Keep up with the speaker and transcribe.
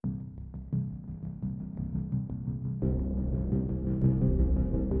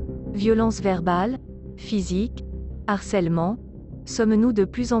Violence verbale, physique, harcèlement, sommes-nous de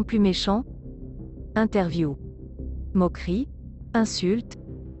plus en plus méchants? Interview. Moquerie, insultes,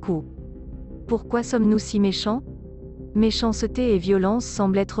 coups. Pourquoi sommes-nous si méchants? Méchanceté et violence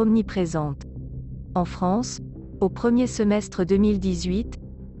semblent être omniprésentes. En France, au premier semestre 2018,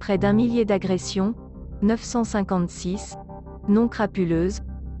 près d'1 millier d'agressions, 956, non crapuleuses,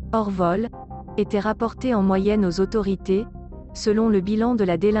 hors vol, étaient rapportées en moyenne aux autorités, selon le bilan de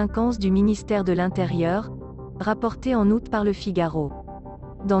la délinquance du ministère de l'Intérieur, rapporté en août par Le Figaro.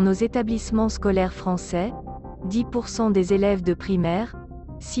 Dans nos établissements scolaires français, 10% des élèves de primaire,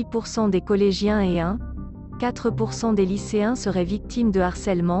 6% des collégiens et 4% des lycéens seraient victimes de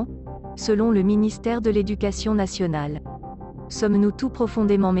harcèlement, selon le ministère de l'Éducation nationale. Sommes-nous tout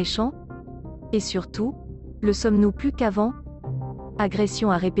profondément méchants? Et surtout, le sommes-nous plus qu'avant?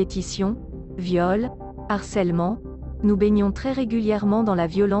 Agressions à répétition, viols, harcèlement, nous baignons très régulièrement dans la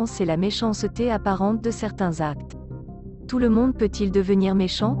violence et la méchanceté apparente de certains actes. Tout le monde peut-il devenir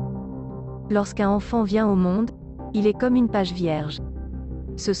méchant? Lorsqu'un enfant vient au monde, il est comme une page vierge.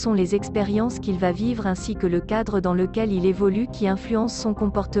 Ce sont les expériences qu'il va vivre ainsi que le cadre dans lequel il évolue qui influencent son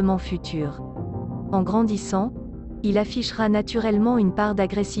comportement futur. En grandissant, il affichera naturellement une part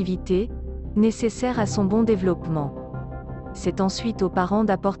d'agressivité, nécessaire à son bon développement. C'est ensuite aux parents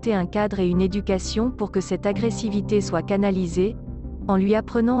d'apporter un cadre et une éducation pour que cette agressivité soit canalisée, en lui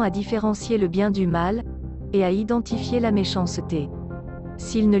apprenant à différencier le bien du mal, et à identifier la méchanceté.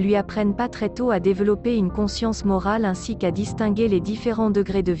 S'ils ne lui apprennent pas très tôt à développer une conscience morale ainsi qu'à distinguer les différents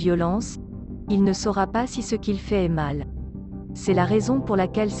degrés de violence, il ne saura pas si ce qu'il fait est mal. C'est la raison pour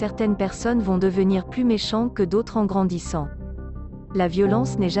laquelle certaines personnes vont devenir plus méchants que d'autres en grandissant. La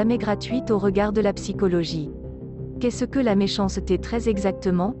violence n'est jamais gratuite au regard de la psychologie. Qu'est-ce que la méchanceté très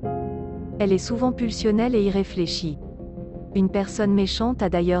exactement? Elle est souvent pulsionnelle et irréfléchie. Une personne méchante a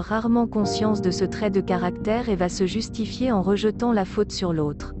d'ailleurs rarement conscience de ce trait de caractère et va se justifier en rejetant la faute sur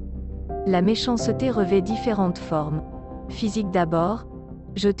l'autre. La méchanceté revêt différentes formes. Physique d'abord,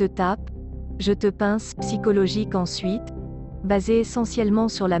 je te tape, je te pince, psychologique ensuite, basée essentiellement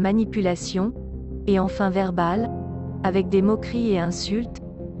sur la manipulation, et enfin verbale, avec des moqueries et insultes,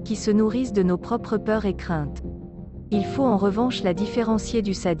 qui se nourrissent de nos propres peurs et craintes. Il faut en revanche la différencier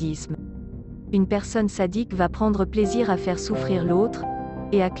du sadisme. Une personne sadique va prendre plaisir à faire souffrir l'autre,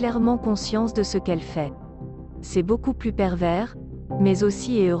 et a clairement conscience de ce qu'elle fait. C'est beaucoup plus pervers, mais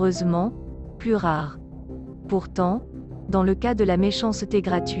aussi et heureusement, plus rare. Pourtant, dans le cas de la méchanceté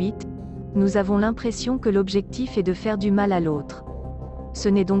gratuite, nous avons l'impression que l'objectif est de faire du mal à l'autre. Ce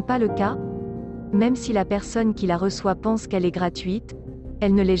n'est donc pas le cas? Même si la personne qui la reçoit pense qu'elle est gratuite,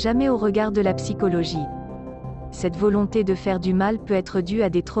 elle ne l'est jamais au regard de la psychologie. Cette volonté de faire du mal peut être due à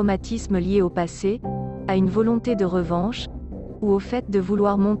des traumatismes liés au passé, à une volonté de revanche, ou au fait de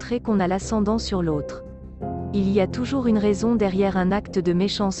vouloir montrer qu'on a l'ascendant sur l'autre. Il y a toujours une raison derrière un acte de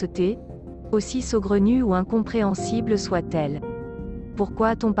méchanceté, aussi saugrenue ou incompréhensible soit-elle. Pourquoi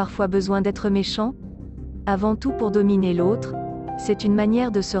a-t-on parfois besoin d'être méchant? Avant tout pour dominer l'autre, c'est une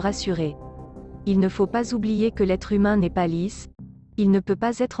manière de se rassurer. Il ne faut pas oublier que l'être humain n'est pas lisse, il ne peut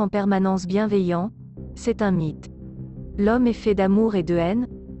pas être en permanence bienveillant, c'est un mythe. L'homme est fait d'amour et de haine,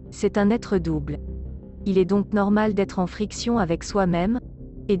 c'est un être double. Il est donc normal d'être en friction avec soi-même,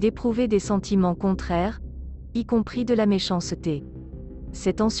 et d'éprouver des sentiments contraires, y compris de la méchanceté.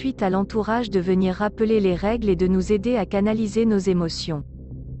 C'est ensuite à l'entourage de venir rappeler les règles et de nous aider à canaliser nos émotions.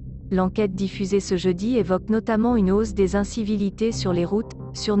 L'enquête diffusée ce jeudi évoque notamment une hausse des incivilités sur les routes,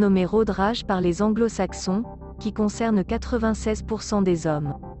 surnommées road rage par les anglo-saxons, qui concerne 96% des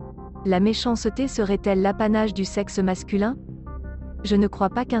hommes. La méchanceté serait-elle l'apanage du sexe masculin? Je ne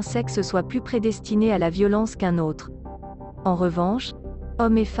crois pas qu'un sexe soit plus prédestiné à la violence qu'un autre. En revanche,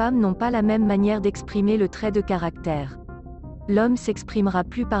 hommes et femmes n'ont pas la même manière d'exprimer le trait de caractère. L'homme s'exprimera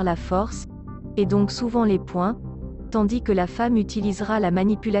plus par la force, et donc souvent les poings, tandis que la femme utilisera la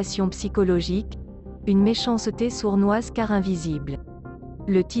manipulation psychologique, une méchanceté sournoise car invisible.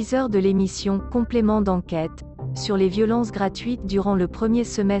 Le teaser de l'émission Complément d'enquête, sur les violences gratuites durant le premier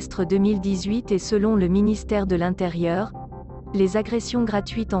semestre 2018 et selon le ministère de l'Intérieur, les agressions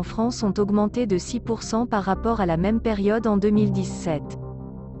gratuites en France ont augmenté de 6% par rapport à la même période en 2017.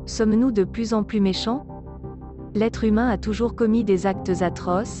 Sommes-nous de plus en plus méchants? L'être humain a toujours commis des actes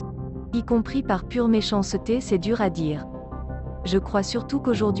atroces, y compris par pure méchanceté, c'est dur à dire. Je crois surtout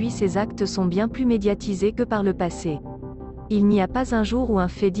qu'aujourd'hui ces actes sont bien plus médiatisés que par le passé. Il n'y a pas un jour où un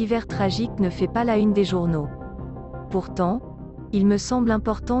fait divers tragique ne fait pas la une des journaux. Pourtant, il me semble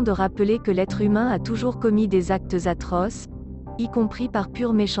important de rappeler que l'être humain a toujours commis des actes atroces, y compris par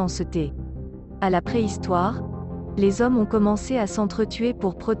pure méchanceté. À la préhistoire, Les hommes ont commencé à s'entretuer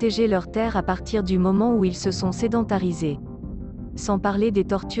pour protéger leurs terres à partir du moment où ils se sont sédentarisés. Sans parler des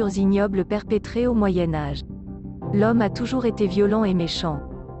tortures ignobles perpétrées au Moyen Âge. L'homme a toujours été violent et méchant.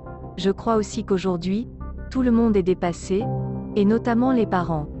 Je crois aussi qu'aujourd'hui, tout le monde est dépassé, et notamment les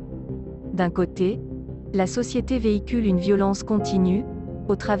parents. D'un côté, la société véhicule une violence continue,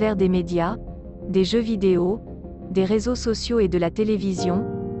 au travers des médias, des jeux vidéo, des réseaux sociaux et de la télévision,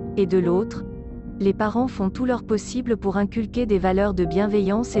 et de l'autre, les parents font tout leur possible pour inculquer des valeurs de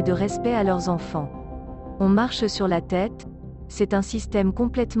bienveillance et de respect à leurs enfants. On marche sur la tête, c'est un système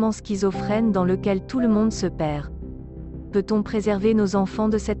complètement schizophrène dans lequel tout le monde se perd. Peut-on préserver nos enfants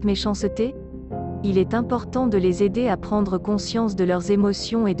de cette méchanceté ? Il est important de les aider à prendre conscience de leurs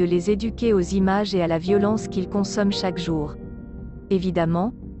émotions et de les éduquer aux images et à la violence qu'ils consomment chaque jour.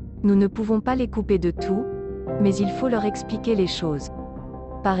 Évidemment, nous ne pouvons pas les couper de tout, mais il faut leur expliquer les choses.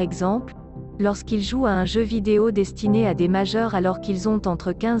 Par exemple, lorsqu'ils jouent à un jeu vidéo destiné à des majeurs alors qu'ils ont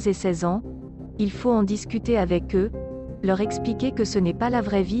entre 15 et 16 ans, il faut en discuter avec eux, leur expliquer que ce n'est pas la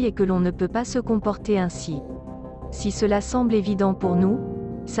vraie vie et que l'on ne peut pas se comporter ainsi. Si cela semble évident pour nous,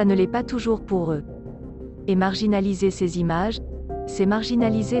 ça ne l'est pas toujours pour eux. Et marginaliser ces images, c'est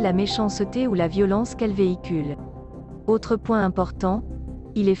marginaliser la méchanceté ou la violence qu'elles véhiculent. Autre point important,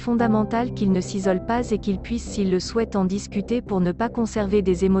 il est fondamental qu'ils ne s'isolent pas et qu'ils puissent s'ils le souhaitent en discuter pour ne pas conserver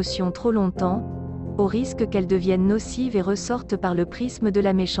des émotions trop longtemps, au risque qu'elles deviennent nocives et ressortent par le prisme de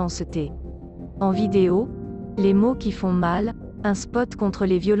la méchanceté. En vidéo, les mots qui font mal, un spot contre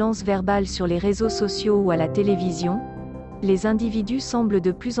les violences verbales sur les réseaux sociaux ou à la télévision, les individus semblent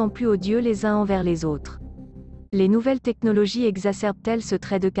de plus en plus odieux les uns envers les autres. Les nouvelles technologies exacerbent-elles ce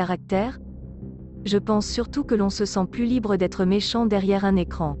trait de caractère ? Je pense surtout que l'on se sent plus libre d'être méchant derrière un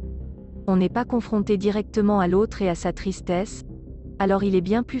écran. On n'est pas confronté directement à l'autre et à sa tristesse, alors il est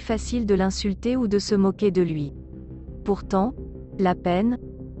bien plus facile de l'insulter ou de se moquer de lui. Pourtant, la peine,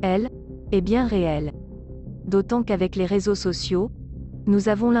 elle, est bien réelle. D'autant qu'avec les réseaux sociaux, nous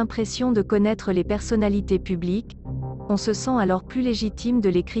avons l'impression de connaître les personnalités publiques, on se sent alors plus légitime de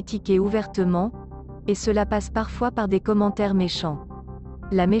les critiquer ouvertement, et cela passe parfois par des commentaires méchants.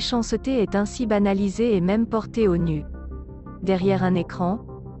 La méchanceté est ainsi banalisée et même portée au nu. Derrière un écran,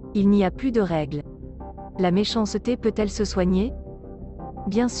 il n'y a plus de règles. La méchanceté peut-elle se soigner ?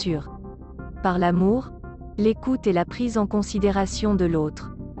 Bien sûr. Par l'amour, l'écoute et la prise en considération de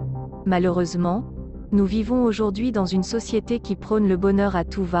l'autre. Malheureusement, nous vivons aujourd'hui dans une société qui prône le bonheur à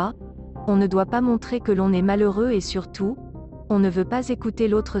tout va, on ne doit pas montrer que l'on est malheureux et surtout, on ne veut pas écouter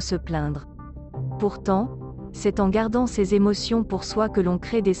l'autre se plaindre. Pourtant, c'est en gardant ses émotions pour soi que l'on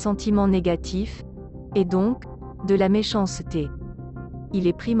crée des sentiments négatifs, et donc, de la méchanceté. Il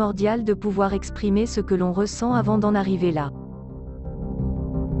est primordial de pouvoir exprimer ce que l'on ressent avant d'en arriver là.